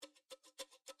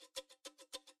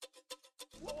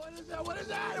What is that? What is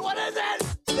that? What is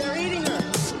it? They're eating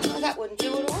her. Well, that wouldn't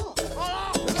do at all.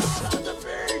 Oh, no, not the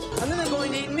beast! And then they're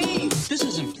going to eat me. This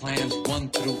isn't plans 1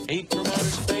 through 8 from outer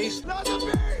space. Not the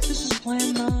beast! This is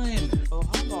plan 9. Oh,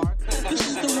 hi, Mark. This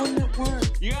is the one that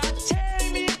worked. You're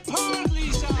tearing me apart,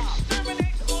 Lisa!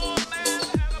 Exterminate all man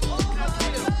animals.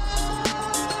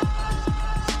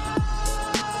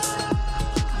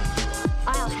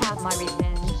 I'll have my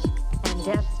revenge, and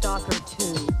Deathstalker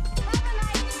too.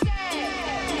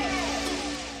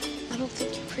 I don't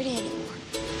think you're pretty anymore.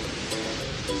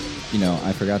 You know,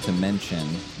 I forgot to mention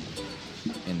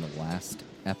in the last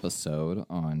episode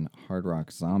on Hard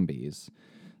Rock Zombies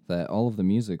that all of the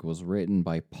music was written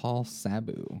by Paul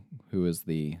Sabu, who is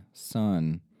the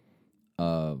son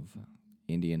of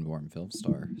Indian-born film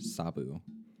star Sabu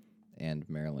and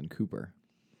Marilyn Cooper.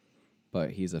 But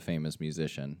he's a famous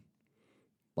musician.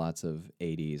 Lots of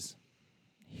 80s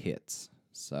hits.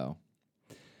 So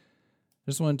I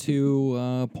just wanted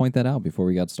to point that out before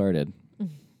we got started.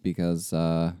 Because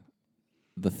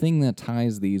the thing that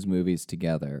ties these movies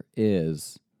together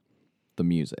is the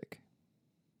music.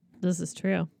 This is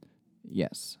true.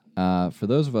 Yes. For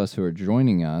those of us who are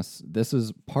joining us, this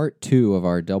is part 2 of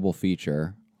our double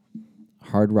feature,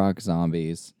 Hard Rock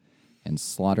Zombies and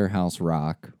Slaughterhouse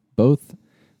Rock, both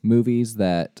movies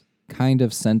that kind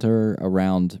of center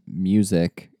around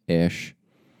music-ish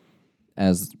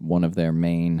as one of their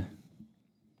main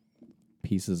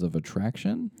pieces of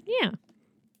attraction. Yeah.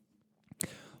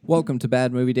 Welcome to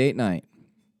Bad Movie Date Night,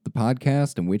 the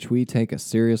podcast in which we take a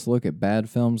serious look at bad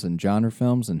films and genre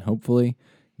films and hopefully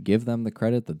give them the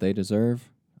credit that they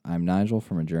deserve. I'm Nigel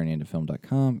from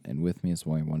AJourneyIntoFilm.com, and with me is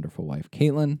my wonderful wife,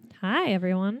 Caitlin. Hi,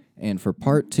 everyone. And for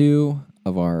part 2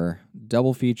 of our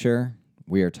double feature,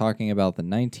 we are talking about the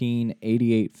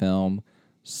 1988 film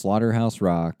Slaughterhouse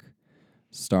Rock,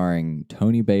 starring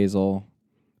Tony Basil,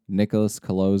 Nicholas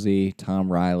Colozzi,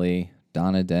 Tom Riley,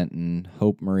 Donna Denton,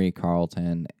 Hope Marie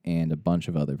Carlton, and a bunch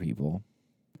of other people.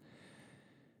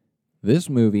 This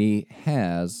movie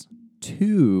has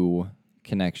 2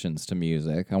 connections to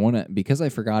music. Because I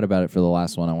forgot about it for the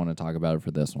last one, I want to talk about it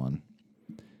for this one.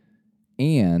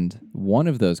 And one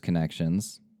of those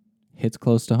connections hits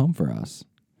close to home for us.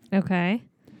 Okay.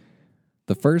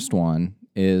 The first one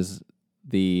is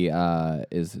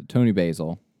Tony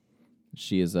Basil.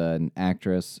 She is an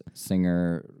actress,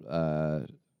 singer,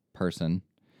 person,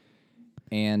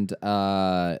 and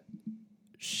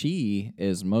she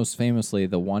is most famously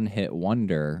the one-hit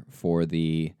wonder for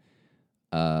the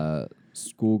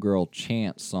schoolgirl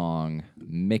chant song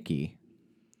Mickey.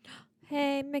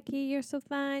 Hey, Mickey, you're so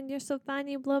fine,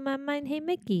 you blow my mind. Hey,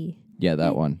 Mickey. Yeah,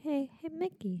 that one. Hey,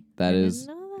 Mickey. That I didn't is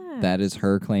know that is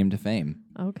her claim to fame.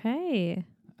 Okay.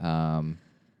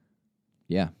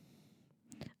 Yeah.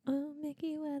 Oh,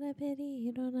 Mickey, what a pity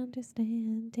you don't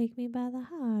understand. Take me by the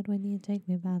heart when you take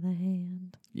me by the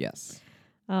hand. Yes.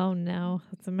 Oh, no.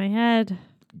 It's in my head.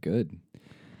 Good.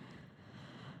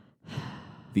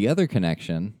 The other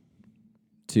connection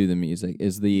to the music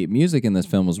is the music in this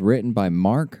film was written by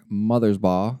Mark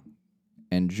Mothersbaugh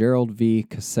and Gerald V.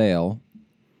 Casale,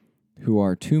 who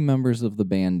are 2 members of the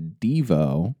band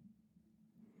Devo,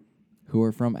 who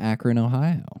are from Akron,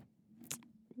 Ohio.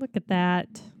 Look at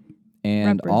that.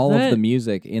 And all of the Represent.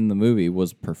 music in the movie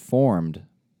was performed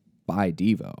by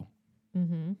Devo.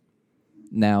 Mm-hmm.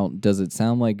 Now, does it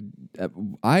sound like...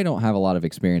 I don't have a lot of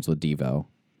experience with Devo,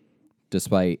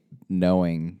 despite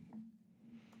knowing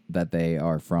that they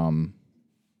are from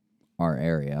our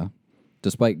area,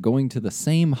 despite going to the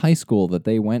same high school that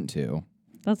they went to.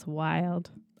 That's wild.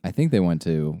 I think they went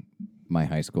to my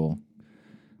high school.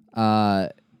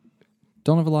 Don't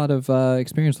have a lot of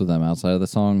experience with them outside of the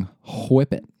song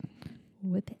Whip It.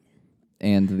 Whip it.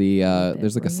 And the Whip it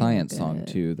there's like a real science song good.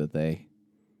 too that they...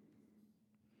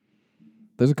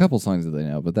 There's a couple songs that they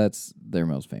know, but that's their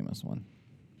most famous one.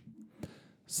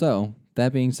 So,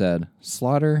 that being said,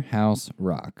 Slaughterhouse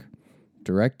Rock,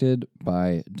 directed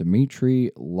by Dimitri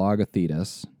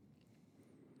Logothetis.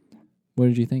 What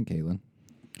did you think, Caitlin?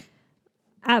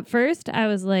 At first, I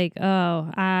was like,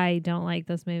 oh, I don't like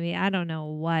this movie. I don't know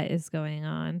what is going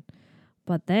on.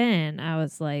 But then I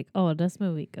was like, oh, this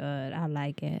movie good. I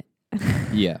like it.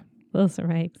 Yeah. Those are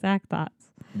my exact thoughts.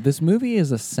 This movie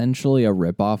is essentially a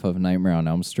ripoff of Nightmare on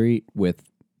Elm Street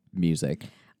with music.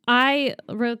 I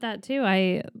wrote that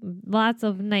too. Lots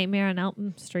of Nightmare on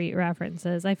Elm Street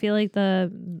references. I feel like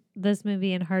this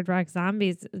movie and Hard Rock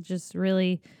Zombies just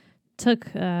really took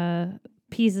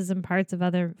pieces and parts of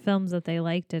other films that they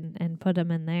liked and put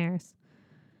them in theirs.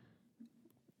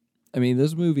 I mean,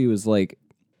 this movie was like,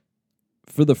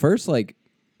 for the first like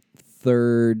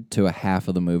third to a half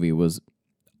of the movie was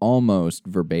almost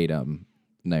verbatim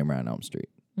Nightmare on Elm Street.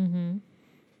 Mm-hmm.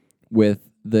 With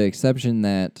the exception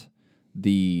that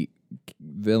the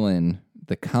villain,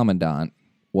 the Commandant,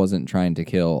 wasn't trying to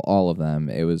kill all of them.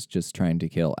 It was just trying to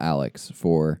kill Alex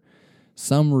for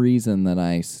some reason that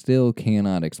I still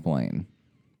cannot explain.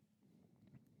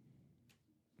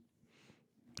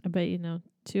 I bet you know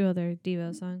 2 other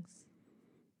Devo songs.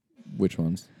 Which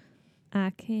ones?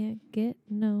 I can't get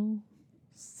no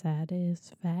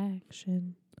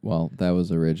satisfaction. Well, that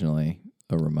was originally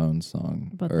a Ramones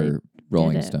song, But or they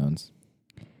Rolling did it. Stones.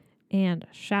 And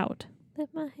shout.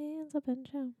 Lift my hands up and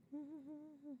shout.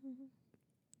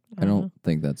 I don't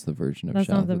think that's the version of That's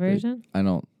Shout. not the that they- version? I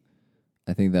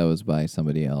think that was by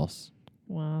somebody else.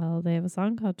 Well, they have a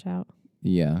song called Shout.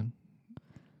 Yeah.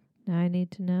 Now I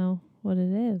need to know what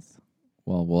it is.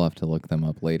 Well, we'll have to look them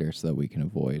up later so that we can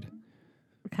avoid.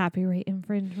 Copyright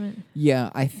infringement.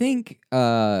 Yeah, I think,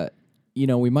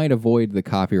 we might avoid the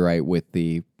copyright with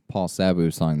the Paul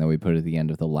Sabu song that we put at the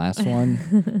end of the last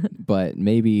one, but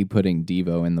maybe putting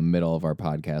Devo in the middle of our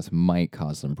podcast might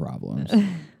cause some problems.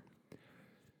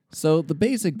 So the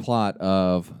basic plot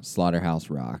of Slaughterhouse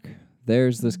Rock,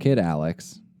 there's this kid,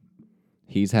 Alex.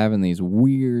 He's having these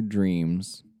weird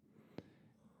dreams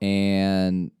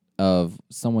and of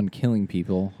someone killing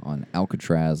people on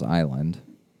Alcatraz Island,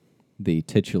 the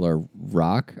titular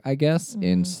rock, I guess,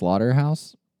 in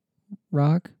Slaughterhouse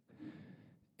Rock.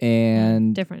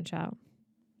 And Different Shout.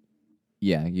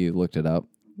 yeah, you looked it up.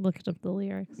 Looked up the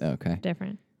lyrics. Okay.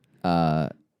 Different.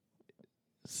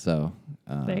 So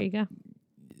There you go.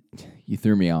 you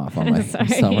threw me off on my Sorry.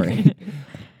 summary.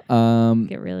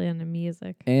 Get really into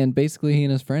music. And basically, he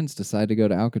and his friends decide to go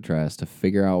to Alcatraz to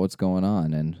figure out what's going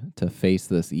on and to face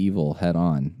this evil head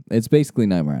on. It's basically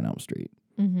Nightmare on Elm Street.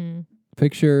 Mm-hmm.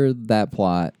 Picture that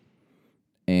plot,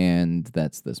 and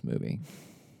that's this movie.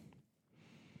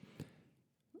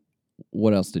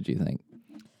 What else did you think?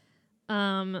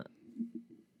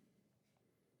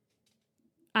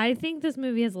 I think this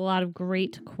movie has a lot of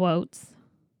great quotes.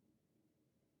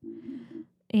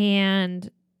 And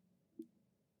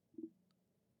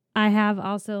I have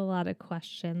also a lot of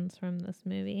questions from this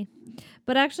movie.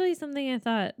 But actually, something I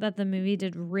thought that the movie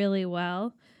did really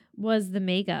well was the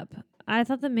makeup. I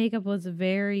thought the makeup was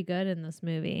very good in this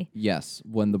movie. Yes,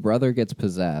 when the brother gets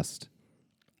possessed,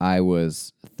 I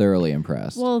was thoroughly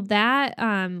impressed. Well, that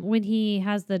when he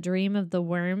has the dream of the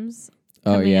worms.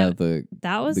 oh coming yeah, out, the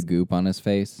was goop on his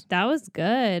face. that was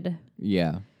good.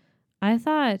 Yeah. I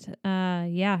thought,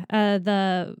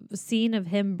 the scene of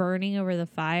him burning over the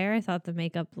fire. I thought the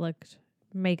makeup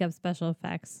special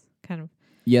effects kind of.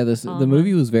 Yeah, all the in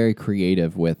movie one. was very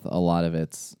creative with a lot of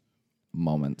its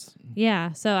moments.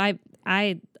 Yeah, so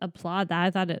I applaud that. I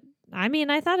thought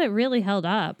it really held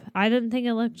up. I didn't think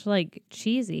it looked like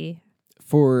cheesy.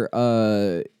 For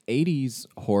a 80s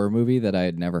horror movie that I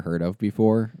had never heard of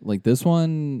before, like this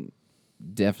one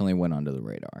definitely went under the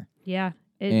radar. Yeah,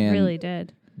 it And really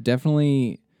did.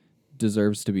 Definitely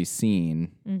deserves to be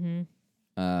seen, Mm-hmm.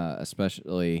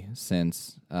 especially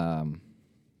since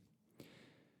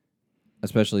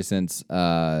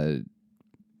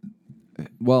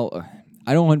well,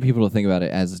 I don't want people to think about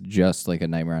it as just like a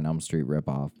Nightmare on Elm Street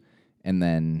ripoff and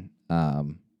then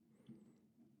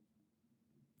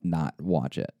not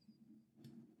watch it.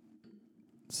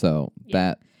 So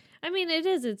Yeah. I mean, it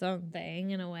is its own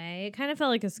thing in a way. It kind of felt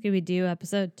like a Scooby-Doo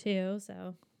episode too,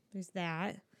 so there's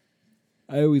that.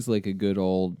 I always like a good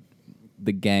old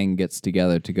the gang gets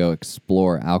together to go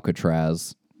explore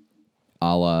Alcatraz,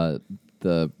 a la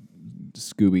the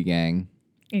Scooby Gang.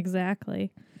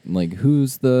 Exactly. Like,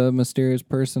 who's the mysterious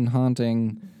person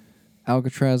haunting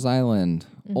Alcatraz Island?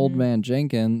 Old Man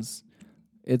Jenkins.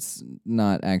 It's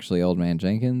not actually Old Man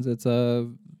Jenkins. It's a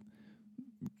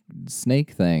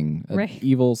snake thing, an Right.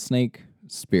 evil snake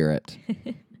spirit.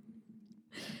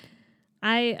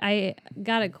 I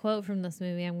got a quote from this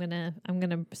movie. I'm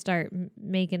gonna start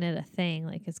making it a thing.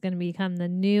 Like it's gonna become the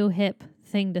new hip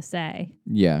thing to say.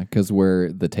 Yeah, because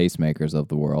we're the tastemakers of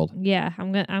the world. Yeah,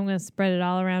 I'm gonna spread it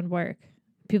all around work.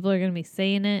 People are gonna be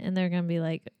saying it, and they're gonna be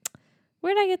like,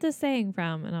 "Where'd I get this saying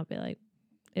from?" And I'll be like,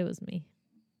 "It was me."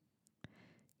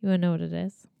 You wanna know what it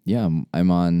is? Yeah,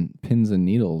 I'm on pins and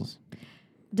needles.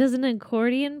 Does an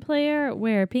accordion player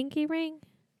wear a pinky ring?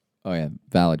 Oh yeah,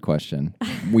 valid question.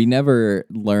 We never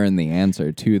learn the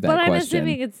answer to that But I'm question.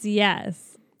 assuming it's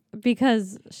yes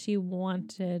because she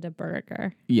wanted a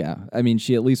burger. Yeah, I mean,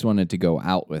 she at least wanted to go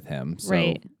out with him. So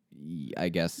Right. I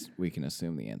guess we can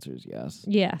assume the answer is yes.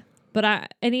 Yeah.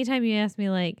 But anytime you ask me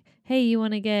like, "Hey, you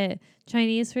want to get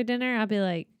Chinese for dinner?" I'll be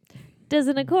like, "Does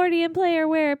an accordion player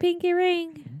wear a pinky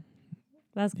ring?"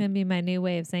 That's going to be my new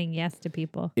way of saying yes to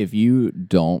people. If you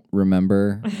don't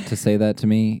remember to say that to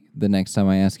me the next time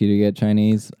I ask you to get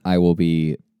Chinese, I will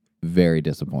be very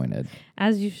disappointed.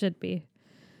 As you should be.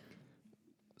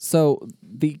 So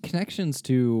the connections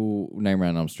to Nightmare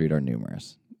on Elm Street are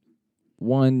numerous.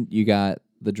 One, you got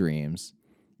the dreams.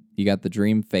 You got the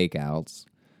dream fake outs.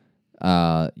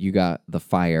 You got the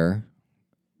fire.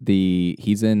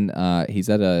 He's at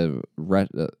a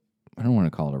I don't want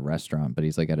to call it a restaurant, but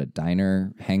he's like at a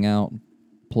diner hangout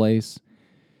place,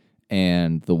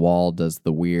 and the wall does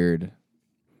the weird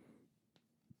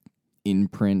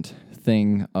imprint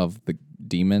thing of the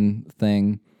demon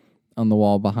thing on the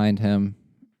wall behind him.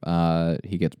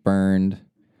 He gets burned.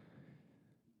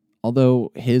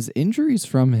 Although his injuries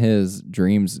from his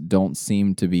dreams don't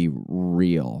seem to be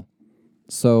real.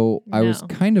 So I was No.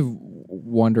 kind of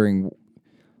wondering,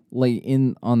 like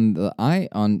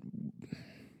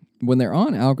when they're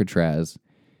on Alcatraz,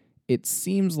 it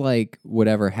seems like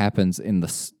whatever happens in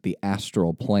the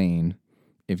astral plane,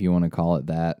 if you want to call it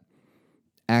that,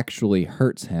 actually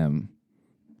hurts him.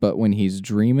 But when he's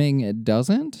dreaming, it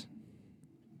doesn't.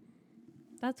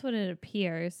 That's what it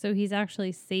appears. So he's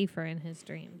actually safer in his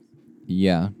dreams.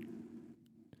 Yeah.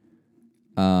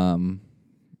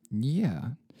 Yeah.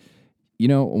 You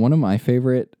know, one of my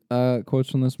favorite quotes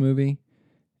from this movie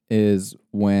is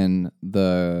when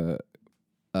the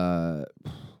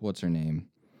what's her name?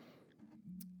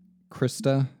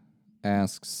 Krista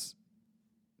asks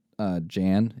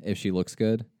Jan if she looks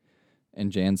good,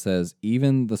 and Jan says,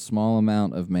 "Even the small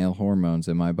amount of male hormones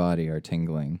in my body are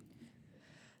tingling."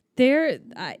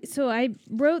 I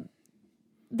wrote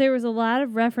there was a lot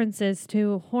of references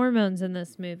to hormones in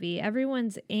this movie.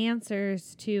 Everyone's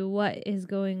answers to what is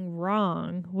going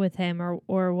wrong with him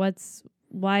or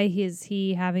why is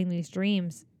he having these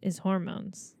dreams is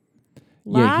hormones.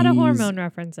 Lot of he's hormone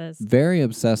references. Very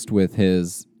obsessed with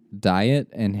his diet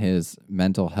and his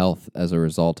mental health as a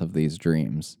result of these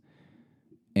dreams.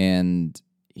 And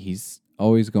he's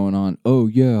always going on, "Oh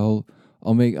yeah,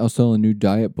 I'll sell a new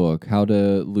diet book, how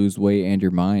to lose weight and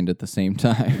your mind at the same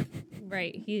time."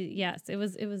 Right. It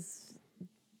was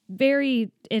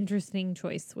very interesting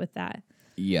choice with that.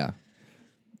 Yeah.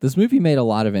 This movie made a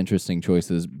lot of interesting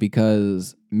choices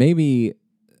because maybe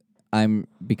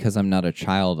because I'm not a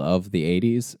child of the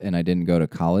 80s and I didn't go to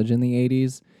college in the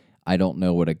 80s, I don't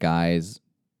know what a guy's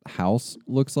house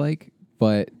looks like,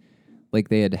 but like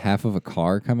they had half of a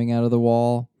car coming out of the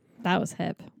wall. That was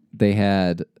hip.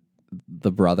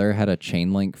 The brother had a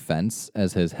chain link fence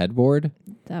as his headboard,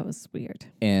 That was weird.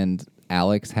 and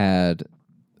Alex had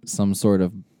some sort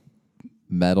of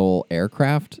metal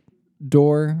aircraft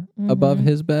door above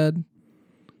his bed.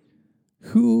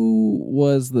 Who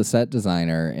was the set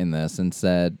designer in this and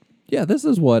said, "Yeah, this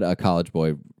is what a college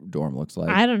boy dorm looks like"?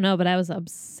 I don't know, but I was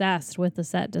obsessed with the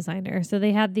set designer. So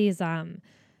they had these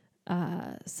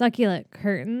succulent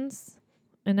curtains,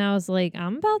 and I was like,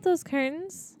 I'm about those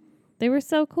curtains. They were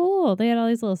so cool. They had all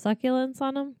these little succulents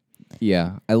on them.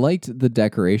 Yeah, I liked the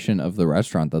decoration of the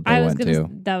restaurant that they went to.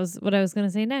 That was what I was gonna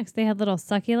say next. They had little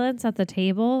succulents at the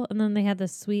table, and then they had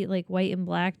this sweet like white and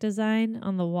black design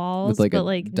on the walls, like, but a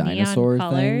like dinosaur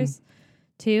neon colors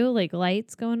too, like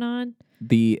lights going on.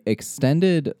 The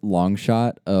extended long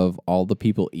shot of all the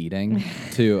people eating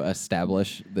to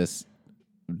establish this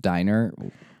diner.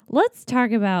 Let's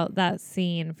talk about that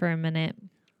scene for a minute.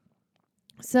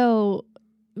 So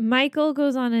Michael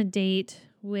goes on a date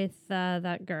with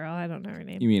that girl. I don't know her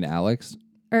name. You mean Alex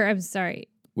Or I'm sorry.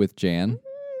 with Jan?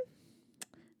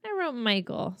 I wrote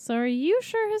Michael. So are you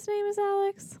sure his name is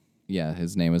Alex? Yeah,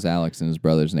 his name was Alex and his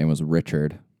brother's name was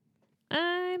Richard.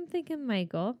 I'm thinking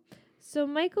Michael. So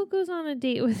Michael goes on a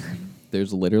date with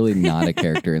There's literally not a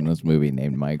character in this movie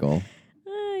named Michael.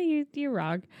 you're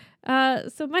wrong.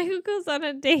 So Michael goes on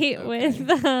a date with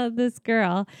this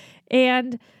girl,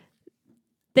 and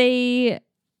they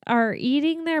are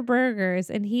eating their burgers,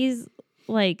 and he's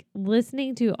like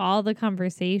listening to all the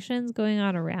conversations going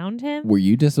on around him. Were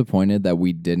you disappointed that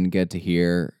we didn't get to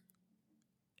hear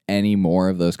any more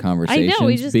of those conversations? I know,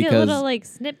 we just get because little like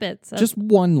snippets. just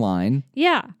one line.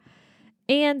 Yeah.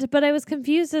 But I was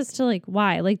confused as to like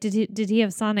why. Like did he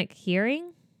have sonic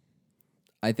hearing?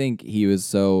 I think he was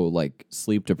so like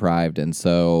sleep deprived and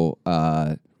so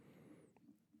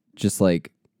just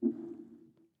like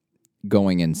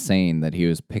going insane that he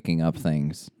was picking up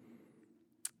things.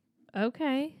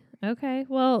 Okay.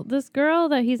 Well, this girl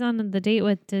that he's on the date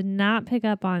with did not pick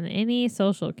up on any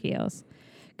social cues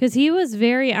because he was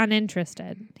very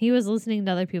uninterested. He was listening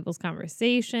to other people's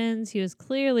conversations. He was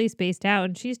clearly spaced out,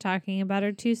 and she's talking about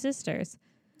her two sisters.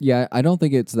 Yeah, I don't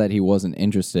think it's that he wasn't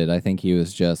interested. I think he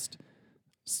was just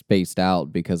spaced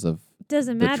out because of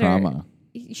doesn't the matter. trauma.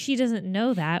 She doesn't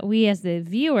know that. We as the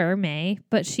viewer may,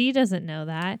 but she doesn't know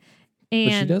that. And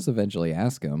But she does eventually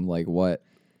ask him, like, what?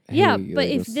 yeah, hey, but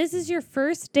like, if this is your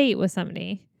first date with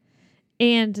somebody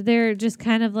and they're just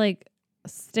kind of like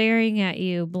staring at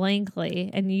you blankly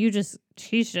and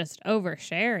she's just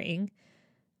oversharing,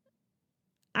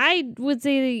 I would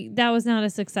say that was not a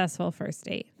successful first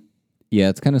date. Yeah,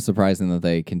 it's kind of surprising that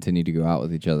they continue to go out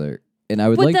with each other. And I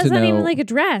would But like that's to not know. even like a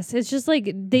dress. It's just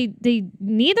like they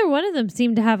neither one of them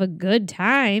seem to have a good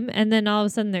time, and then all of a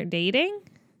sudden they're dating.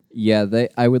 Yeah,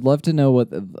 I would love to know what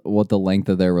the length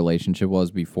of their relationship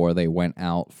was before they went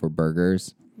out for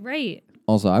burgers. Right.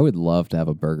 Also, I would love to have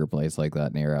a burger place like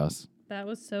that near us. That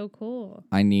was so cool.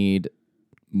 I need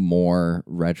more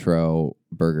retro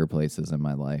burger places in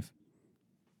my life.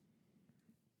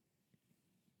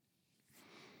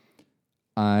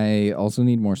 I also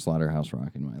need more Slaughterhouse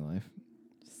Rock in my life.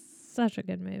 Such a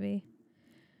good movie.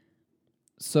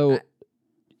 So,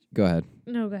 go ahead.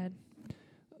 No, go ahead.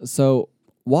 So,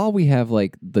 while we have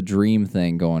like the dream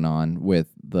thing going on with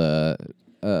the,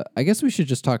 I guess we should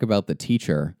just talk about the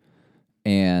teacher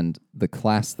and the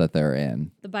class that they're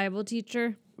in. The Bible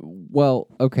teacher. Well,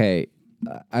 okay,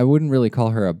 I wouldn't really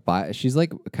call her she's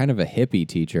like kind of a hippie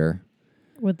teacher.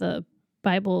 With the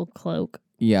Bible cloak.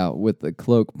 Yeah, with the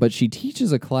cloak, but she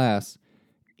teaches a class,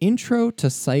 Intro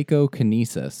to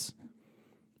Psychokinesis.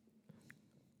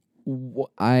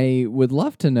 I would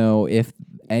love to know if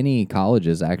any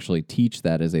colleges actually teach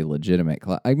that as a legitimate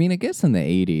class. I mean, I guess in the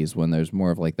 80s when there's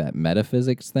more of like that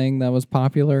metaphysics thing that was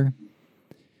popular.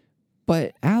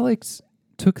 But Alex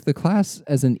took the class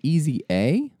as an easy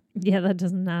A. Yeah, that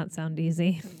does not sound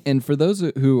easy. And for those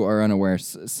who are unaware,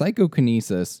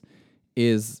 psychokinesis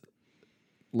is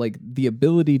like the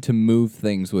ability to move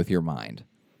things with your mind.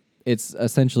 It's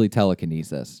essentially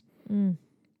telekinesis.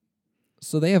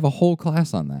 So they have a whole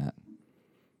class on that.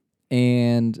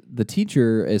 And the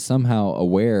teacher is somehow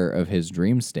aware of his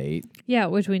dream state. Yeah,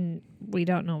 which we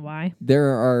don't know why. There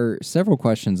are several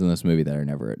questions in this movie that are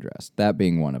never addressed, that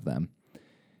being one of them.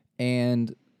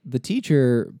 And the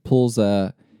teacher pulls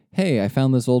hey, I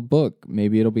found this old book.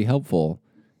 Maybe it'll be helpful.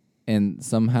 And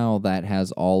somehow that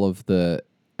has all of the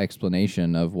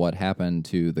explanation of what happened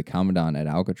to the commandant at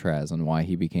Alcatraz and why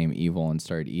he became evil and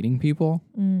started eating people.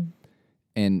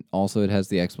 And also it has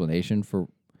the explanation for,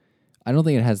 I don't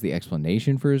think it has the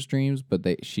explanation for his dreams,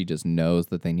 but she just knows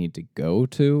that they need to go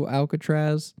to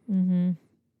Alcatraz.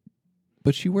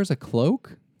 But she wears a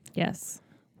cloak, Yes.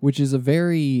 which is a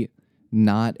very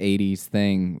not 80s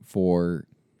thing for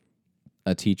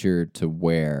a teacher to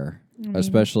wear,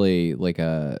 especially like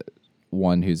a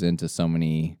one who's into so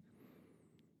many,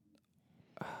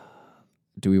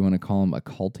 do we want to call them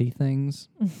occulty things?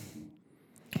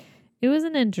 It was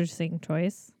an interesting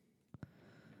choice.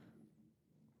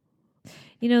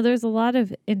 You know, there's a lot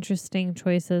of interesting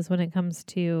choices when it comes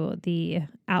to the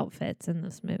outfits in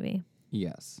this movie.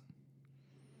 Yes.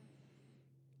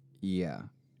 Yeah.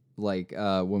 Like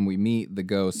when we meet the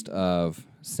ghost of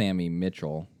Sammy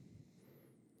Mitchell,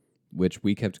 which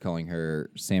we kept calling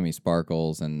her Sammy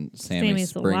Sparkles and Sammy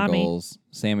Sprinkles.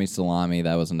 Sammy Salami,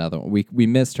 that was another one. We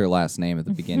missed her last name at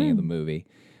the beginning of the movie.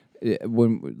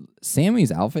 When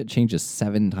Sammy's outfit changes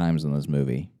 7 times in this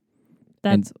movie.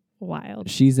 That's wild.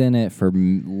 She's in it for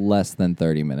less than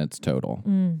 30 minutes total.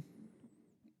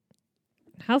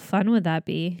 How fun would that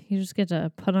be? You just get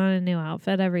to put on a new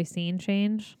outfit every scene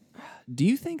change? Do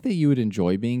you think that you would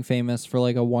enjoy being famous for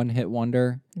like a one-hit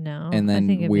wonder? No. And then I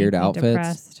think it'd weird make me outfits?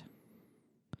 depressed.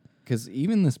 Because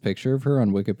even this picture of her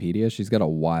on Wikipedia, she's got a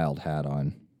wild hat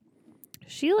on.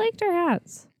 She liked her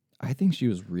hats. I think she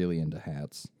was really into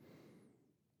hats.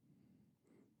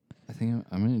 I think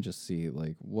I'm going to just see,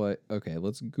 like, what... Okay,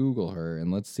 let's Google her, and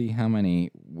let's see how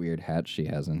many weird hats she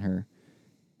has in her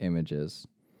images.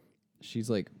 She's,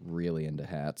 like, really into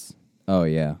hats. Oh,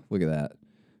 yeah. Look at that.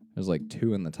 There's, like,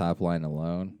 2 in the top line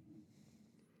alone.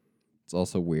 It's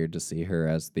also weird to see her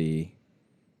as the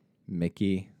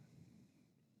Mickey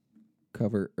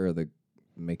cover, or the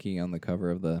Mickey on the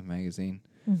cover of the magazine.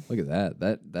 Look at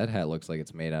that. That hat looks like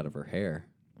it's made out of her hair.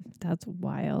 That's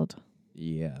wild.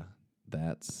 Yeah,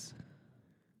 that's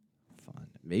fun.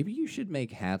 Maybe you should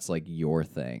make hats like your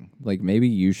thing. Like maybe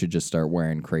you should just start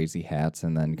wearing crazy hats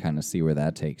and then kind of see where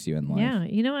that takes you in life. Yeah.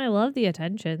 You know, I love the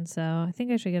attention, so I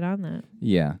think I should get on that.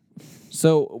 Yeah.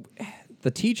 So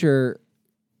the teacher,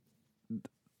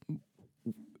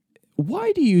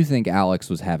 why do you think Alex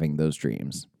was having those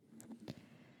dreams?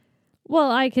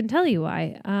 Well, I can tell you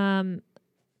why.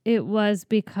 It was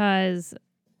because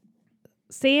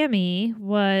Sammy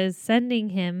was sending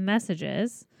him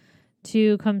messages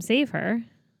to come save her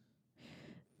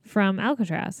from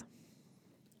Alcatraz.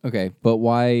 Okay, but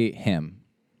why him?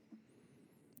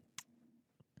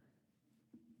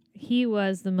 He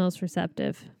was the most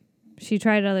receptive. She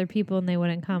tried other people and they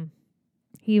wouldn't come.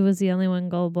 He was the only one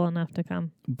gullible enough to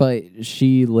come. But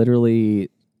she literally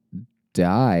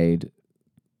died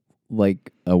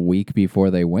like a week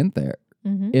before they went there,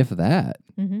 if that.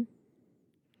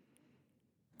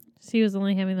 She was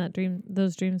only having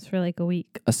those dreams for like a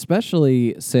week.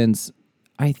 Especially since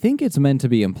I think it's meant to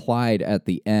be implied at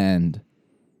the end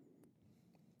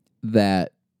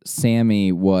that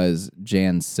Sammy was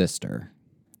Jan's sister.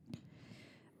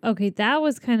 Okay, that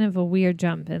was kind of a weird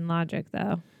jump in logic,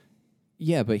 though.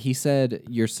 Yeah, but he said,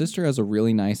 your sister has a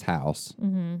really nice house.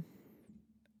 And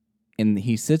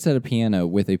he sits at a piano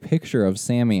with a picture of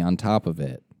Sammy on top of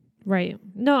it. Right.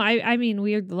 No, I mean,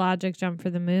 weird logic jump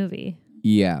for the movie.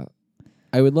 Yeah.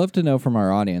 I would love to know from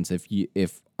our audience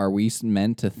if are we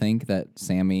meant to think that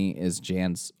Sammy is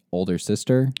Jan's older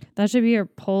sister? That should be your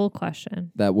poll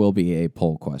question. That will be a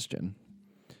poll question.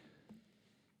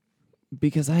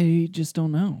 Because I just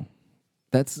don't know.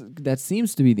 That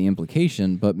seems to be the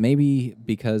implication, but maybe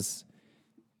because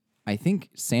I think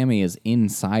Sammy is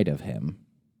inside of him,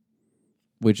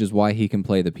 which is why he can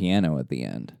play the piano at the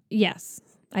end. Yes,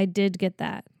 I did get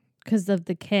that because of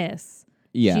the kiss.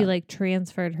 Yeah. She like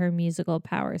transferred her musical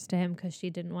powers to him because she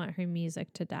didn't want her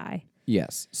music to die.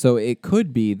 Yes. So it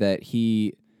could be that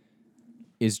he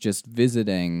is just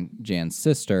visiting Jan's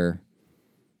sister.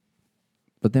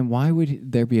 But then why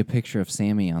would there be a picture of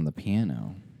Sammy on the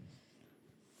piano?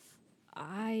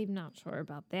 I'm not sure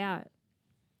about that.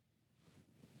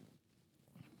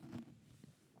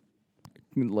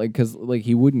 Like, because like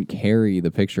he wouldn't carry the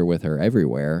picture with her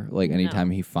everywhere. Like anytime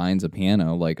No. he finds a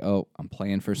piano, like, oh, I'm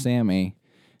playing for Sammy.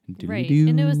 Right.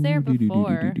 And it was there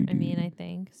before, I mean, I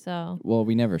think. So. Well,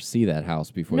 we never see that house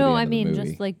before the No, end I of the mean, movie.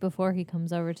 just like before he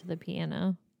comes over to the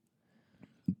piano.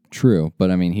 True,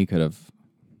 but I mean, he could have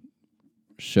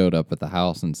showed up at the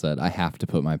house and said, I have to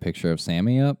put my picture of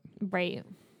Sammy up. Right.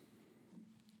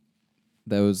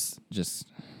 That was just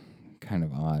kind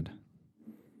of odd.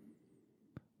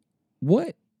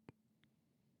 What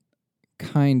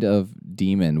kind of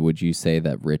demon would you say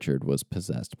that Richard was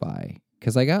possessed by?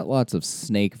 Because I got lots of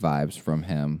snake vibes from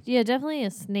him. Yeah, definitely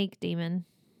a snake demon.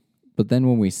 But then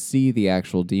when we see the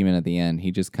actual demon at the end,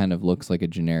 he just kind of looks like a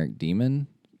generic demon.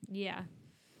 Yeah.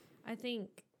 I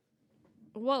think.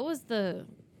 What was the.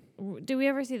 Did we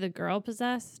ever see the girl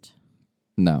possessed?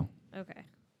 No. Okay.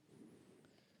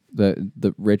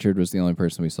 The Richard was the only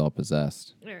person we saw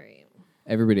possessed. All right.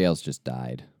 Everybody else just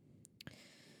died.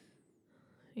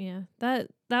 Yeah. That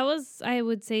was, I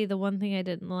would say, the one thing I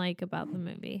didn't like about the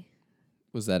movie.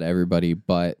 Was that everybody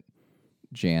but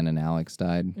Jan and Alex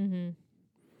died? Mm-hmm.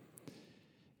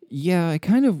 Yeah, I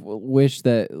kind of wish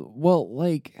that, well,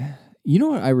 like, you know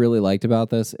what I really liked about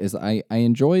this is I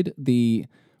enjoyed the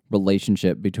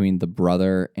relationship between the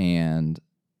brother and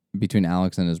between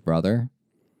Alex and his brother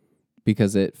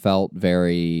because it felt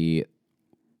very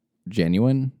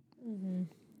genuine. Mm-hmm.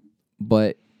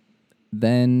 But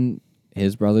then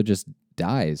his brother just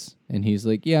dies and he's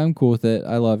like, yeah, I'm cool with it.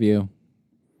 I love you.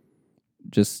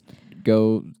 Just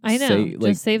go. I know. Say,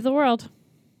 like, just save the world.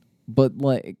 but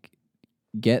like,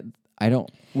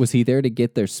 was he there to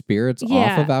get their spirits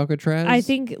off of Alcatraz? I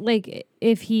think, like,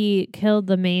 if he killed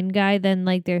the main guy, then,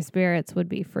 like, their spirits would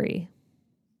be free.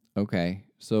 Okay.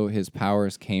 So his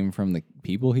powers came from the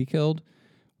people he killed?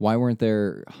 Why weren't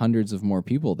there hundreds of more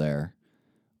people there?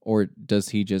 Or does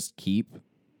he just keep...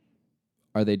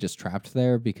 Are they just trapped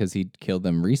there because he killed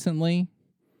them recently?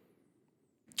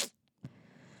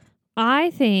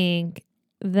 I think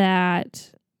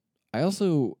that... I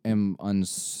also am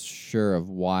unsure of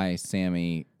why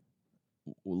Sammy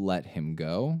let him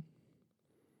go.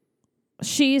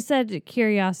 She said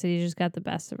curiosity just got the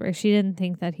best of her. She didn't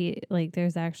think that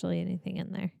there's actually anything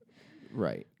in there.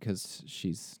 Right, because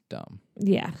she's dumb.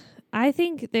 Yeah. I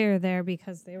think they're there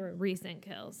because they were recent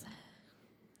kills.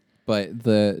 But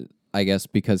I guess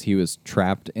because he was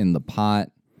trapped in the pot,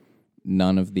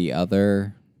 none of the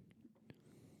other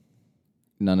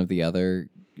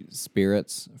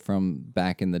spirits from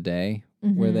back in the day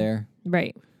were there.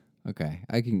 Right. Okay,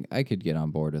 I could get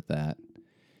on board with that.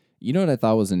 You know what I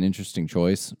thought was an interesting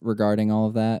choice regarding all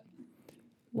of that?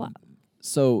 What?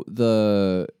 So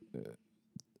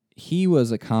he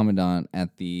was a commandant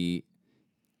at the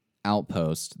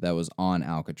outpost that was on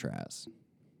Alcatraz.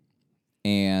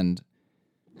 And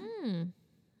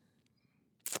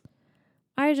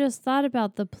I just thought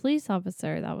about the police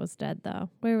officer that was dead, though.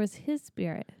 Where was his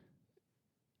spirit?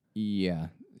 yeah,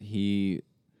 he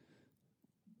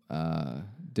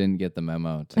didn't get the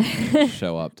memo to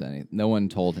show up to anything. No one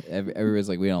told. Everybody's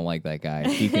like, we don't like that guy.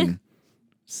 He can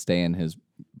stay in his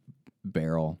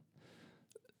barrel.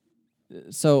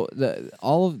 So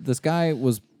all of this guy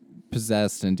was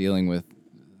possessed and dealing with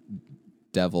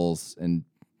devils and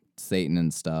Satan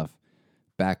and stuff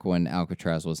back when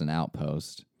Alcatraz was an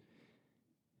outpost.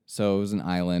 So it was an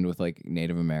island with like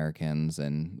Native Americans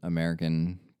and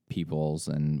American peoples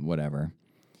and whatever.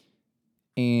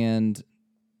 And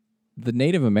the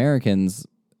Native Americans,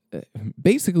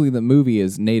 basically the movie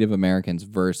is Native Americans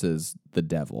versus the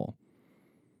devil,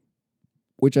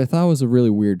 which I thought was a really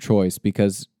weird choice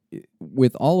because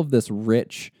with all of this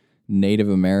rich Native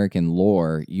American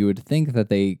lore, you would think that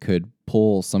they could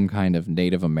pull some kind of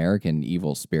Native American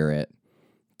evil spirit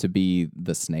to be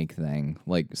the snake thing,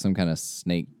 like some kind of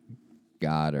snake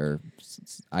god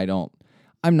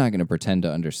I'm not going to pretend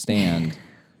to understand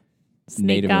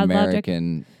Native god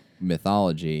American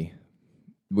mythology,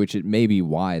 which it may be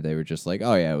why they were just like,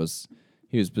 oh yeah,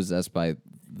 he was possessed by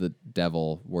the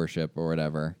devil worship or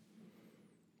whatever.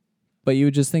 But you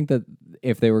would just think that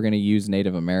if they were going to use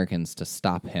Native Americans to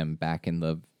stop him back in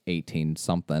the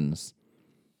 18-somethings,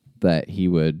 that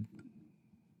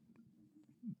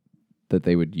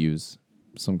they would use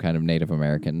some kind of Native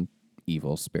American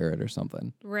evil spirit or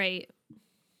something. Right.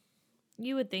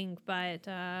 You would think, but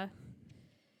I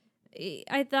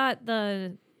thought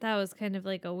that was kind of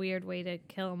like a weird way to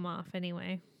kill him off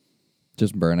anyway.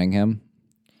 Just burning him?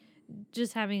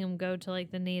 Just having him go to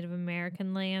like the Native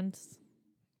American lands.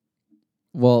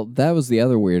 Well, that was the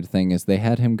other weird thing is they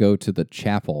had him go to the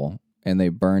chapel and they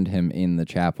burned him in the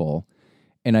chapel.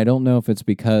 And I don't know if it's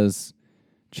because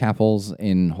chapels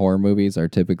in horror movies are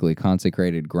typically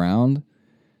consecrated ground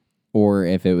or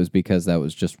if it was because that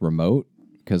was just remote.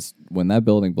 Because when that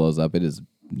building blows up, it is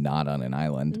not on an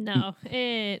island. No,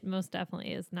 it most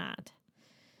definitely is not.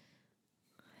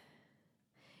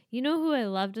 You know who I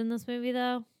loved in this movie,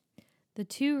 though? The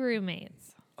two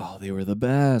roommates. Oh, they were the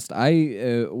best.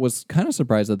 I was kind of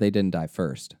surprised that they didn't die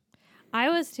first. I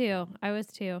was too.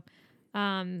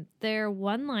 Their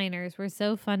one-liners were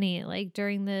so funny. Like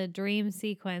during the dream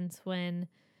sequence when,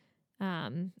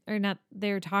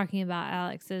 they were talking about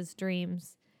Alex's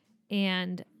dreams,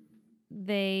 and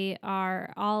they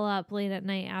are all up late at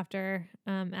night after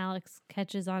Alex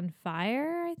catches on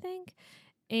fire, I think,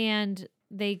 and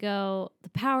they go, "The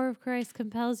power of Christ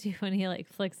compels you," when he like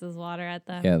flicks his water at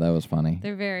them. Yeah, that was funny.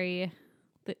 They're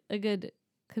a good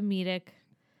comedic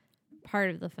part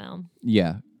of the film.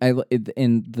 Yeah.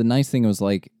 And the nice thing was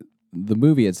like the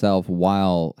movie itself,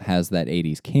 while has that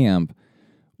 80s camp,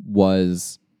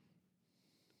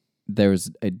 there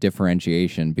was a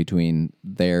differentiation between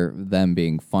them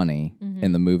being funny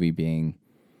and the movie being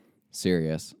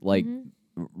serious. Like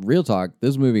real talk,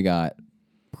 this movie got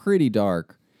pretty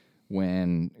dark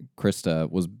when Krista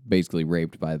was basically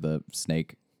raped by the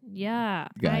snake. Yeah,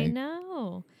 guy. I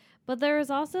know. But there was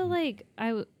also like,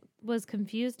 was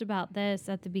confused about this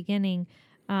at the beginning.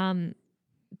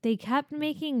 They kept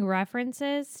making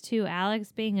references to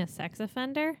Alex being a sex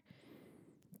offender.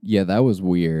 Yeah, that was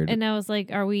weird. And I was like,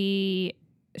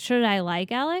 should I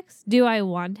like Alex? Do I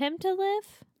want him to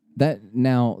live?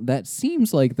 That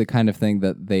seems like the kind of thing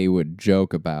that they would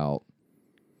joke about.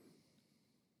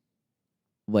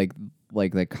 Like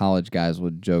the college guys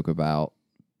would joke about,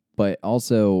 but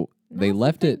also they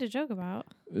left it to joke about.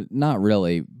 Not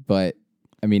really, but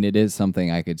I mean, it is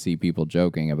something I could see people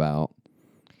joking about.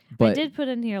 But I did put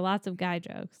in here lots of guy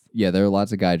jokes. Yeah, there are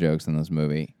lots of guy jokes in this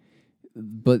movie.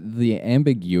 But the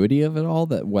ambiguity of it all,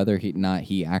 that whether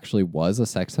he actually was a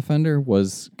sex offender,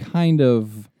 was kind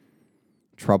of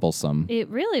troublesome. It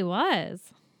really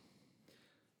was.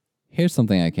 Here's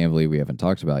something I can't believe we haven't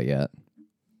talked about yet.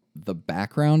 The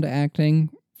background acting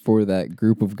for that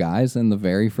group of guys in the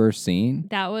very first scene.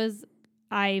 That was,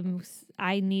 I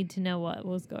need to know what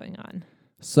was going on.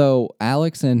 So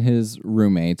Alex and his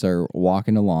roommates are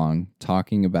walking along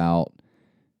talking about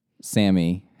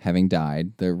Sammy having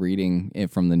died. They're reading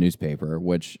it from the newspaper,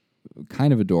 which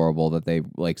kind of adorable that they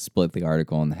like split the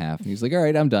article in half. And he's like, all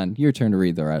right, I'm done. Your turn to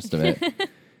read the rest of it.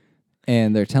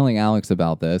 And they're telling Alex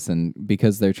about this, and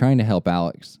because they're trying to help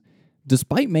Alex,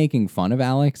 despite making fun of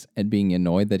Alex and being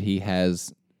annoyed that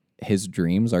his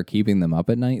dreams are keeping them up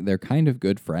at night, they're kind of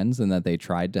good friends in that they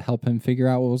tried to help him figure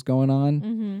out what was going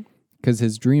on. Because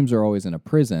his dreams are always in a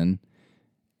prison.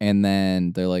 And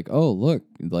then they're like, oh, look,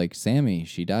 like Sammy,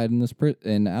 she died in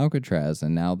in Alcatraz,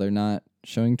 and now they're not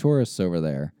showing tourists over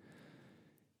there.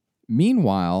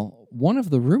 Meanwhile, one of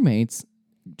the roommates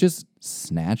just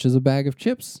snatches a bag of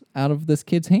chips out of this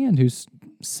kid's hand who's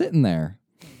sitting there.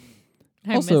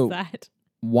 I Also, missed that.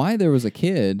 Why there was a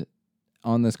kid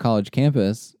on this college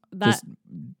campus, That just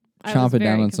I was chomping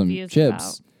down very on some confused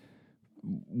chips.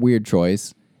 Weird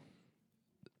choice.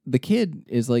 The kid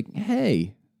is like,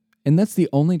 hey. And that's the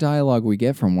only dialogue we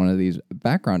get from one of these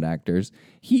background actors.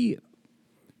 He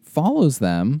follows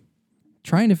them,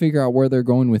 trying to figure out where they're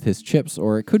going with his chips,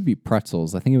 or it could be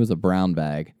pretzels. I think it was a brown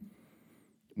bag.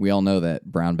 We all know that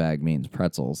brown bag means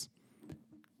pretzels.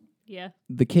 Yeah.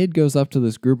 The kid goes up to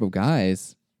this group of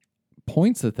guys,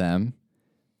 points at them.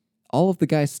 All of the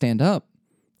guys stand up.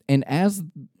 And as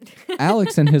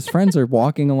Alex and his friends are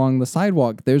walking along the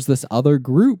sidewalk, there's this other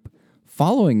group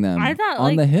following them I thought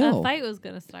on like the hill. a fight was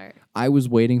gonna start. I was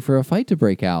waiting for a fight to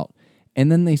break out.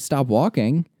 And then they stop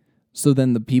walking. So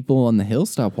then the people on the hill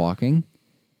stop walking.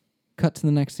 Cut to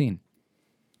the next scene.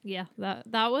 Yeah, that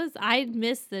was I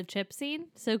missed the chip scene.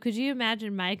 So could you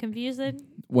imagine my confusion?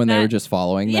 When they were That- just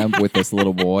following them with this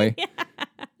little boy.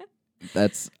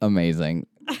 That's amazing.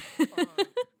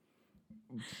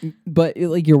 But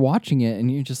like you're watching it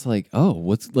and you're just like, oh,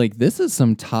 what's like this is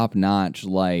some top notch,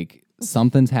 like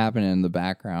something's happening in the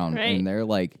background Right. and they're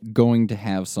like going to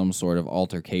have some sort of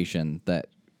altercation that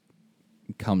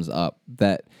comes up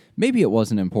that maybe it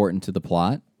wasn't important to the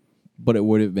plot, but it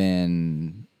would have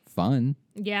been fun.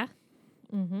 Yeah.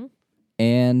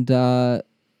 And I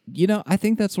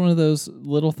think that's one of those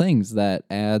little things that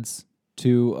adds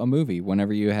to a movie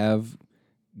whenever you have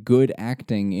good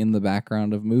acting in the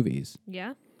background of movies.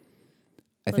 Yeah.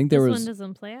 I But think there this was one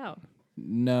doesn't play out.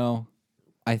 no.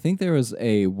 I think there was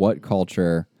a What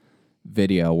Culture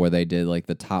video where they did like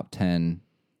the top 10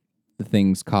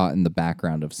 things caught in the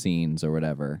background of scenes or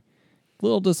whatever. A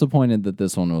little disappointed that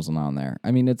this one wasn't on there. I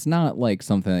mean, it's not like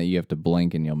something that you have to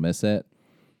blink and you'll miss it,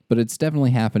 but it's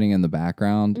definitely happening in the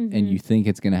background and you think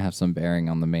it's going to have some bearing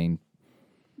on the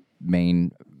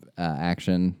main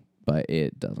action, but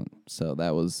it doesn't. So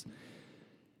that was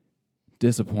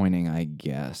disappointing, I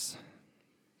guess.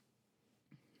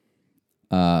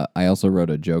 I also wrote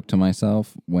a joke to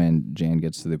myself when Jan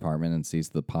gets to the apartment and sees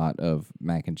the pot of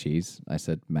mac and cheese. I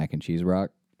said mac and cheese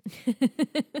rock.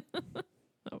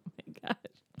 Oh my gosh.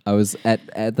 I was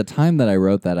at the time that I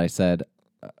wrote that, I said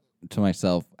to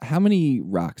myself, how many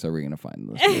rocks are we going to find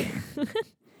in this movie?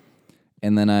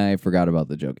 And then I forgot about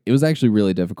the joke. It was actually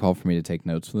really difficult for me to take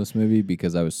notes for this movie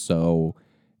because I was so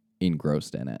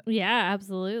engrossed in it. Yeah,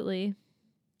 absolutely.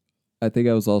 I think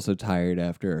I was also tired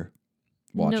after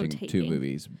watching two Note-taking.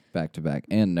 movies back to back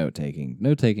and note taking.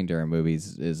 Note taking during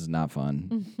movies is not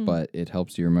fun, but it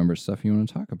helps you remember stuff you want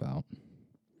to talk about.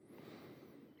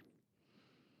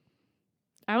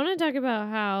 I want to talk about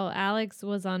how Alex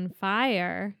was on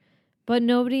fire, but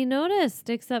nobody noticed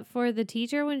except for the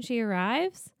teacher when she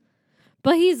arrives.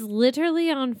 But he's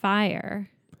literally on fire.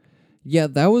 Yeah,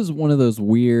 that was one of those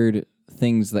weird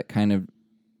things that kind of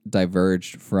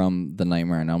diverged from the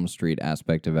Nightmare on Elm Street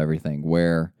aspect of everything,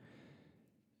 where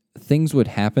things would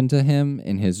happen to him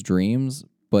in his dreams,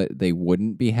 but they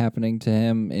wouldn't be happening to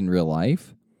him in real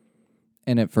life.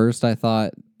 And at first I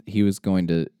thought he was going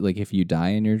to, like, if you die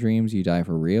in your dreams, you die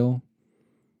for real.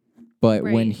 But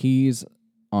when Right. he's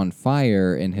on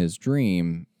fire in his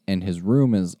dream and his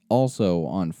room is also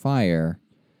on fire,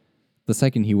 the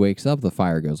second he wakes up, the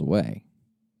fire goes away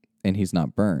and he's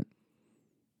not burnt.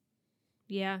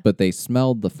 Yeah. But they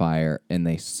smelled the fire and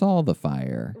they saw the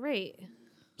fire. Right.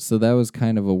 So that was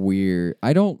kind of a weird...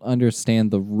 I don't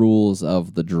understand the rules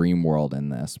of the dream world in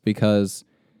this because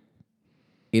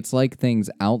it's like things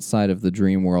outside of the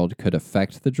dream world could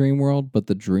affect the dream world, but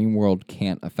the dream world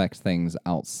can't affect things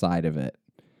outside of it.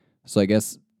 So I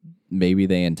guess maybe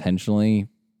they intentionally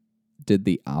did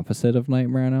the opposite of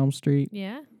Nightmare on Elm Street.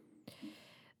 Yeah.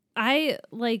 I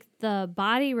like the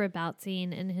body rip out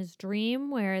scene in his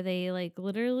dream where they like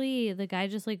literally the guy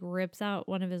just like rips out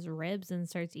one of his ribs and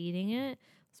starts eating it.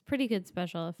 It's pretty good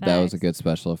special effects. That was a good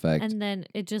special effect. And then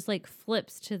it just like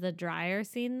flips to the dryer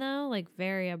scene though, like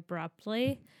very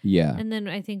abruptly. Yeah. And then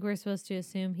I think we're supposed to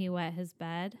assume he wet his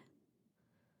bed.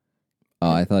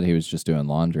 Oh, I thought he was just doing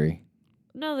laundry.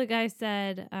 No, the guy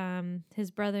said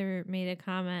his brother made a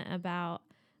comment about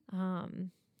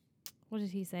what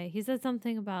did he say? He said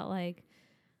something about like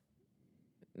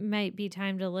might be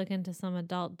time to look into some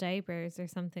adult diapers or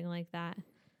something like that.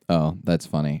 Oh, that's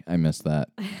funny. I missed that.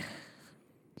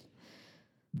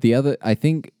 The other, I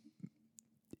think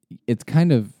it's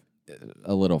kind of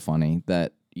a little funny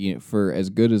that, you know, for as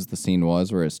good as the scene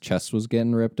was where his chest was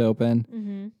getting ripped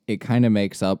open, it kind of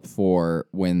makes up for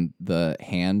when the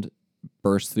hand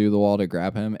bursts through the wall to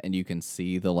grab him and you can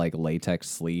see the like latex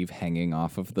sleeve hanging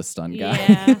off of the stun guy.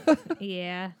 Yeah.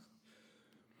 Yeah.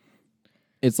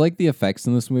 It's like the effects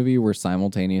in this movie were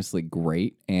simultaneously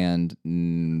great and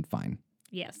fine.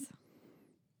 Yes.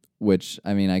 which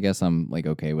I mean, I guess I'm like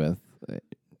okay with.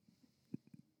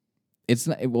 It's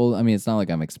not, well, I mean, it's not like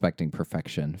I'm expecting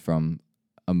perfection from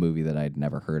a movie that I'd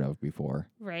never heard of before.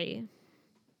 Right.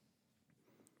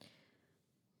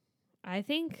 I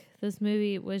think this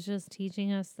movie was just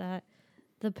teaching us that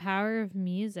the power of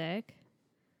music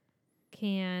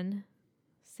can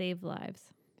save lives.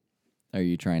 Are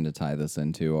you trying to tie this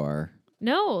into our?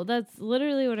 No, that's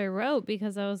literally what I wrote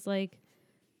because I was like,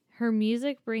 her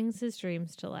music brings his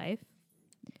dreams to life.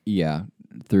 Yeah,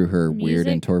 through her weird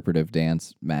Music- interpretive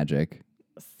dance magic.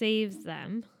 Saves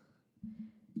them.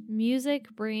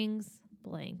 Music brings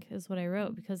blank is what I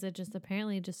wrote because it just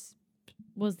apparently just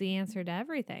was the answer to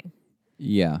everything.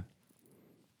 Yeah.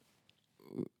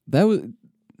 That was.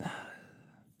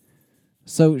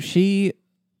 So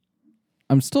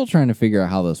I'm still trying to figure out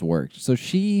how this worked. So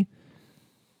she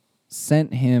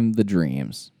sent him the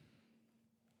dreams.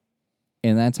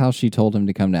 And that's how she told him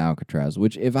to come to Alcatraz,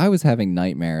 which if I was having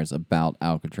nightmares about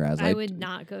Alcatraz, I would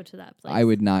not go to that place. I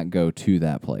would not go to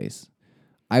that place.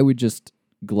 I would just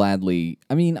gladly,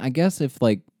 I mean, I guess if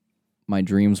like my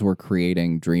dreams were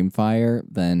creating dream fire,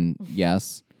 then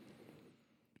yes.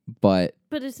 But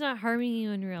it's not harming you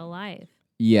in real life.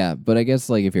 yeah, but I guess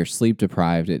like if you're sleep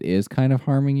deprived, it is kind of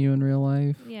harming you in real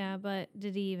life. Yeah, but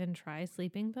did he even try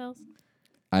sleeping pills?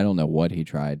 I don't know what he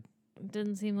tried.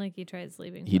 Didn't seem like he tried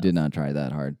sleeping pills. He did not try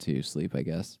that hard to sleep, I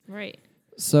guess. Right.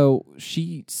 So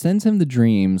she sends him the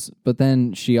dreams, but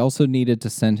then she also needed to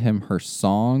send him her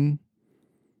song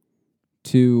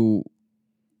to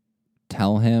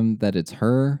tell him that it's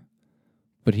her,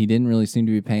 but he didn't really seem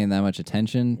to be paying that much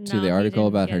attention to No, the he article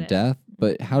didn't about her get it. death.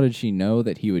 But how did she know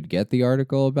that he would get the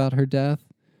article about her death?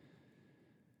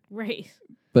 Right.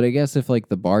 But I guess if like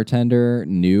the bartender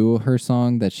knew her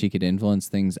song, that she could influence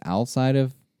things outside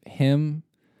of him.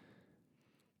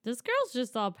 This girl's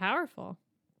just all powerful.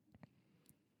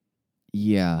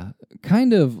 Yeah,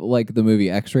 kind of like the movie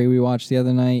X-Ray we watched the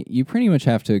other night. You pretty much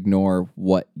have to ignore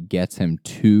what gets him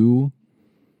to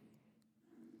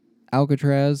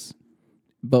Alcatraz,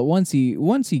 but once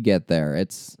you get there,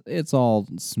 it's all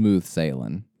smooth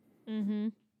sailing. Mm-hmm.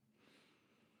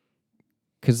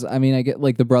 Because I mean, I get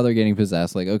like the brother getting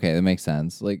possessed. Like, okay, that makes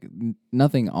sense. Like,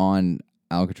 nothing on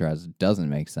Alcatraz doesn't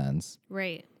make sense.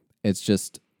 Right. It's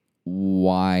just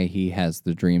why he has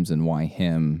the dreams and why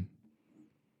him.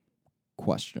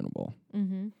 Questionable.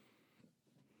 Mm-hmm.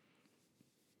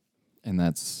 And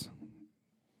that's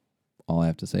all I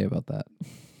have to say about that.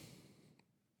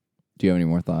 Do you have any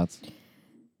more thoughts?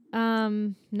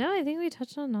 No, I think we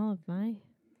touched on all of my.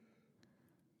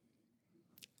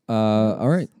 All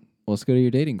right. Let's go to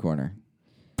your dating corner.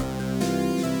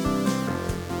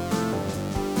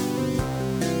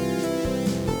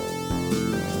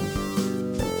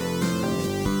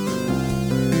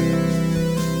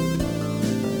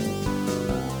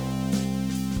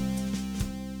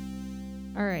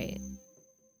 All right.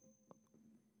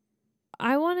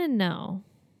 I want to know.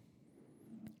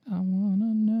 I want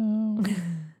to know.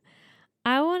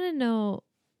 I want to know.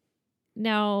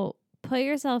 Now, put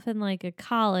yourself in like a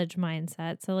college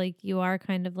mindset. So, like, you are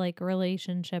kind of like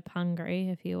relationship hungry,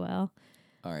 if you will.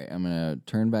 All right. I'm going to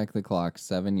turn back the clock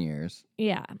 7 years.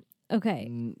 Yeah. Okay.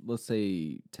 Let's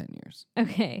say 10 years.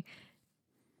 Okay.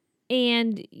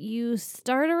 And you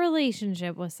start a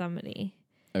relationship with somebody,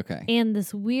 Okay. and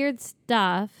this weird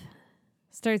stuff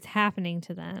starts happening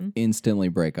to them. Instantly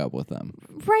break up with them.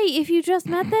 Right. If you just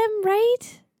met them,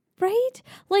 right? Right?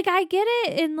 Like, I get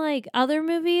it in like other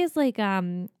movies, like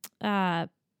Reanimator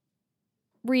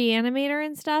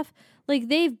and stuff. Like,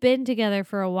 they've been together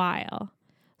for a while.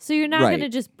 So you're not Right. going to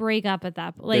just break up at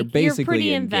that. Like, They're you're basically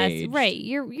pretty invested. engaged. Right.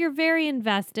 You're very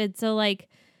invested. So like,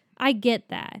 I get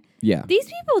that. Yeah. These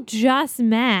people just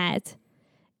met.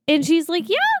 And she's like,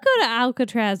 yeah, I'll go to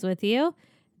Alcatraz with you.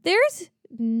 There's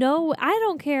no, I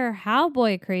don't care how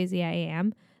boy crazy I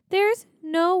am. There's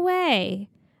no way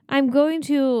I'm going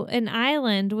to an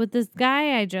island with this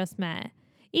guy I just met.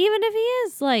 Even if he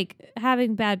is like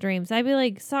having bad dreams, I'd be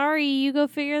like, sorry, you go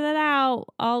figure that out.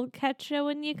 I'll catch you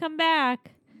when you come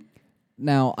back.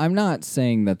 Now, I'm not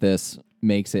saying that this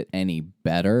makes it any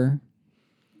better,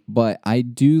 but I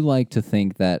do like to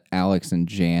think that Alex and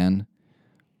Jan,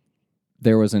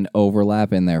 there was an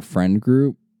overlap in their friend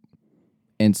group,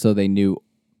 and so they knew,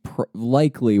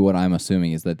 likely what I'm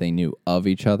assuming is that they knew of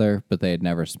each other, but they had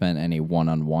never spent any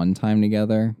one-on-one time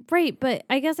together. Right, but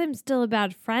I guess I'm still a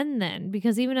bad friend then,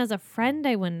 because even as a friend,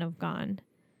 I wouldn't have gone.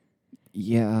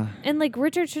 Yeah. And like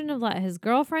Richard shouldn't have let his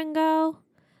girlfriend go.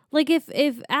 Like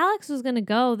if Alex was gonna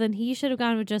go, then he should have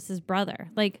gone with just his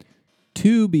brother. Like,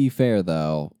 To be fair,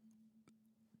 though,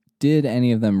 did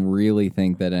any of them really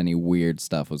think that any weird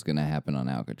stuff was going to happen on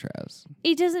Alcatraz?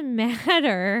 It doesn't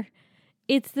matter.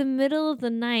 It's the middle of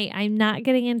the night. I'm not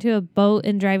getting into a boat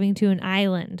and driving to an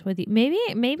island with you. Maybe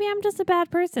I'm just a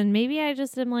bad person. Maybe I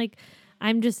just am like,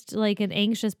 I'm just like an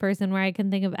anxious person where I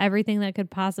can think of everything that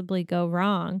could possibly go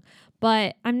wrong.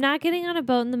 But I'm not getting on a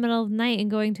boat in the middle of the night and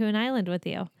going to an island with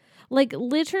you. Like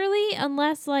literally,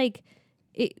 unless like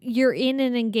you're in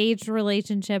an engaged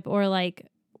relationship or like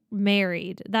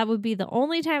married. That would be the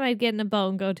only time I'd get in a boat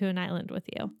and go to an island with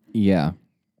you. Yeah.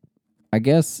 I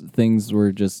guess things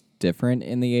were just different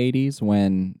in the 80s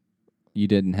when you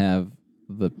didn't have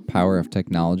the power of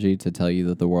technology to tell you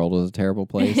that the world was a terrible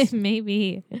place.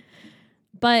 Maybe.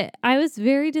 But I was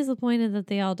very disappointed that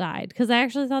they all died because I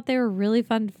actually thought they were really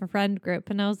fun for friend group.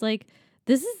 And I was like,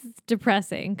 this is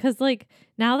depressing because like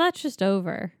now that's just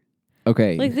over.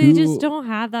 Okay. Like they just don't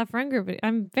have that friend group.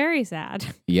 I'm very sad.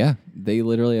 Yeah. They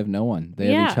literally have no one.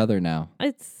 They have each other now.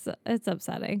 It's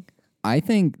upsetting. I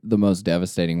think the most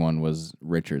devastating one was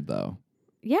Richard, though.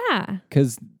 Yeah.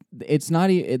 Because it's not,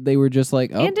 they were just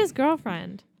like, oh. And his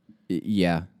girlfriend.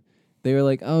 Yeah. They were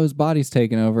like, oh, his body's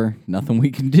taken over. Nothing we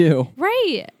can do.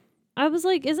 Right. I was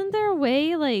like, isn't there a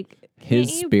way, like, His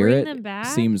can't you bring spirit them back?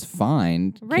 seems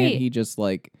fine. Right. Can't he just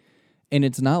like, and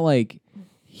it's not like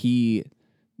he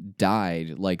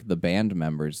died like the band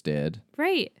members did.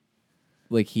 Right.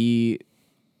 Like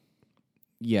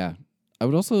yeah. I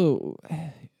would also,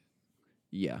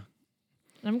 yeah.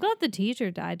 I'm glad the teacher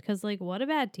died because, like, what a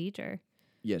bad teacher.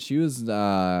 Yeah, she was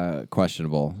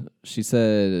questionable. She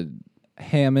said,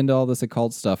 hey, I'm into all this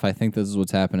occult stuff. I think this is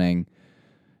what's happening.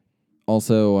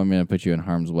 Also, I'm going to put you in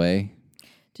harm's way.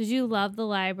 Did you love the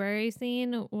library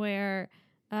scene where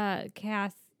Sammy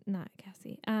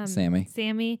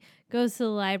goes to the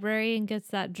library and gets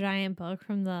that giant book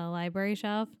from the library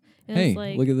shelf? And Hey, it's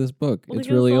like, look at this book. look It's at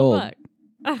this really little old.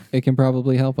 book. It can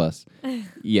probably help us.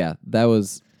 Yeah, that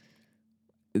was...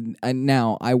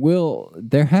 Now,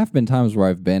 there have been times where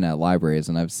I've been at libraries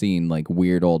and I've seen like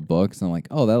weird old books and I'm like,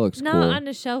 oh, that looks Not cool. on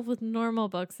a shelf with normal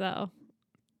books, though.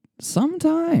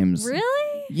 Sometimes.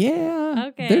 Really? Yeah.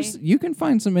 Okay. You can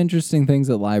find some interesting things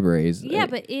at libraries. Yeah,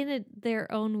 but in their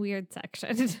own weird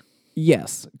section.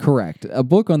 Yes, correct. A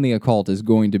book on the occult is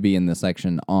going to be in the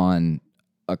section on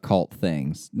occult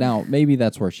things. Now, maybe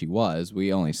that's where she was.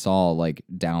 We only saw like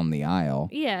down the aisle.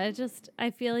 Yeah, I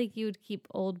feel like you would keep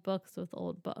old books with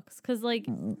old books. Because, like,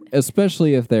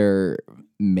 Especially if they're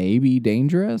maybe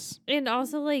dangerous. and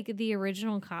also, like, the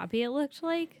original copy, it looked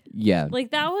like. Yeah.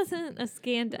 Like, that wasn't a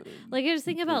scan. Like, I just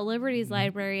think about Liberty's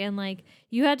library, and, like,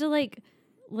 you had to, like,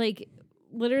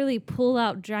 literally pull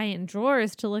out giant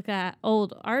drawers to look at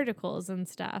old articles and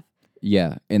stuff.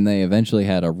 Yeah. And they eventually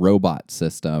had a robot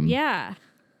system. Yeah.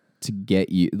 To get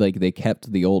you, like they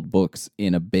kept the old books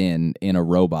in a bin in a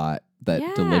robot that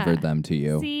Yeah. delivered them to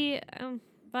you. See,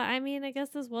 but I mean, I guess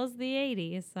this was the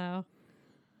 80s, so.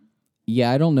 Yeah,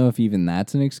 I don't know if even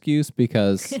that's an excuse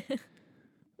because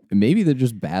maybe they're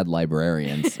just bad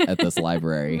librarians at this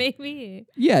library. Maybe.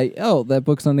 Yeah, oh, that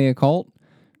book's on the occult,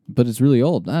 but it's really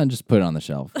old. Just put it on the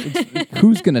shelf.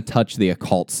 Who's going to touch the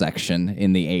occult section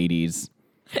in the 80s?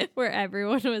 Where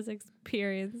everyone was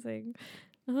experiencing.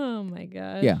 Oh my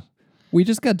gosh. Yeah. We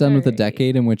just got done with a Alright.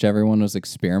 decade in which everyone was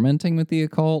experimenting with the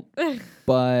occult,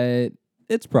 but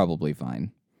it's probably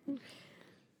fine.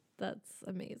 That's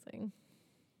amazing.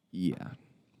 Yeah.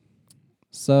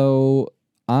 So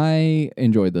I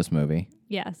enjoyed this movie.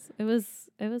 Yes, it was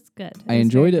good. I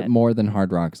enjoyed it more than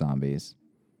Hard Rock Zombies.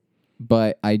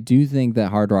 But I do think that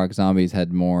Hard Rock Zombies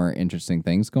had more interesting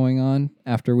things going on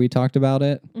after we talked about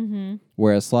it. Mm-hmm.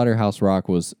 Whereas Slaughterhouse Rock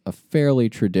was a fairly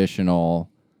traditional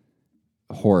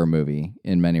horror movie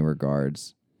in many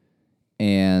regards.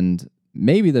 And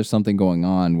maybe there's something going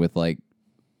on with like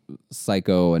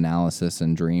psychoanalysis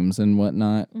and dreams and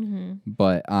whatnot. Mm-hmm.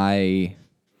 But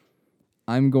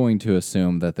I'm going to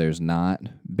assume that there's not,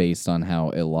 based on how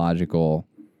illogical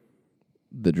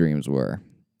the dreams were.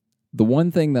 The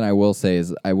one thing that I will say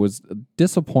is I was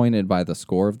disappointed by the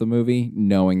score of the movie,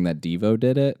 knowing that Devo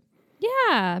did it.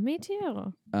 Yeah, me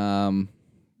too.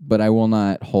 But I will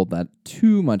not hold that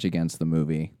too much against the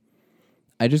movie.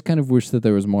 I just kind of wish that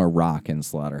there was more rock in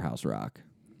Slaughterhouse Rock.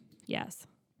 Yes.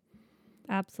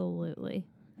 Absolutely.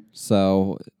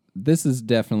 So this is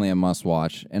definitely a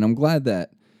must-watch, and I'm glad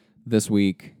that this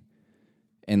week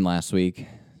and last week,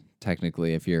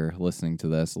 technically, if you're listening to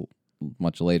this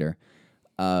much later,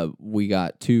 we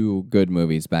got two good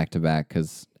movies back-to-back,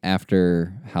 because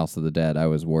after House of the Dead, I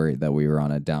was worried that we were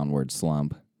on a downward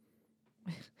slump.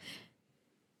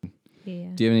 Yeah.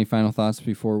 Do you have any final thoughts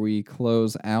before we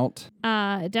close out?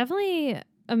 Definitely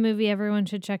a movie everyone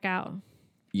should check out.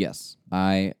 Yes,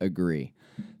 I agree.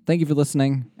 Thank you for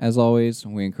listening. As always,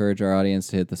 we encourage our audience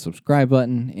to hit the subscribe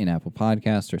button in Apple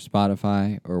Podcasts or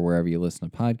Spotify or wherever you listen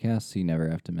to podcasts so you never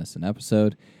have to miss an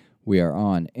episode. We are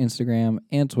on Instagram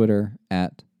and Twitter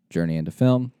at Journey Into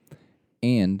Film.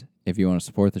 And if you want to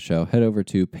support the show, head over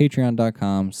to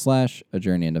patreon.com/A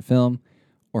Journey Into Film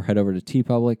or head over to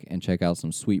TeePublic and check out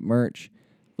some sweet merch.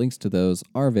 Links to those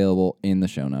are available in the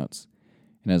show notes.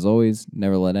 And as always,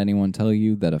 never let anyone tell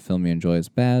you that a film you enjoy is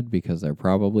bad because they're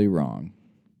probably wrong.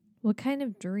 What kind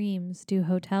of dreams do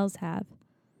hotels have?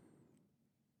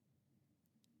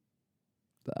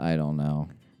 I don't know.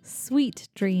 Sweet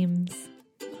dreams.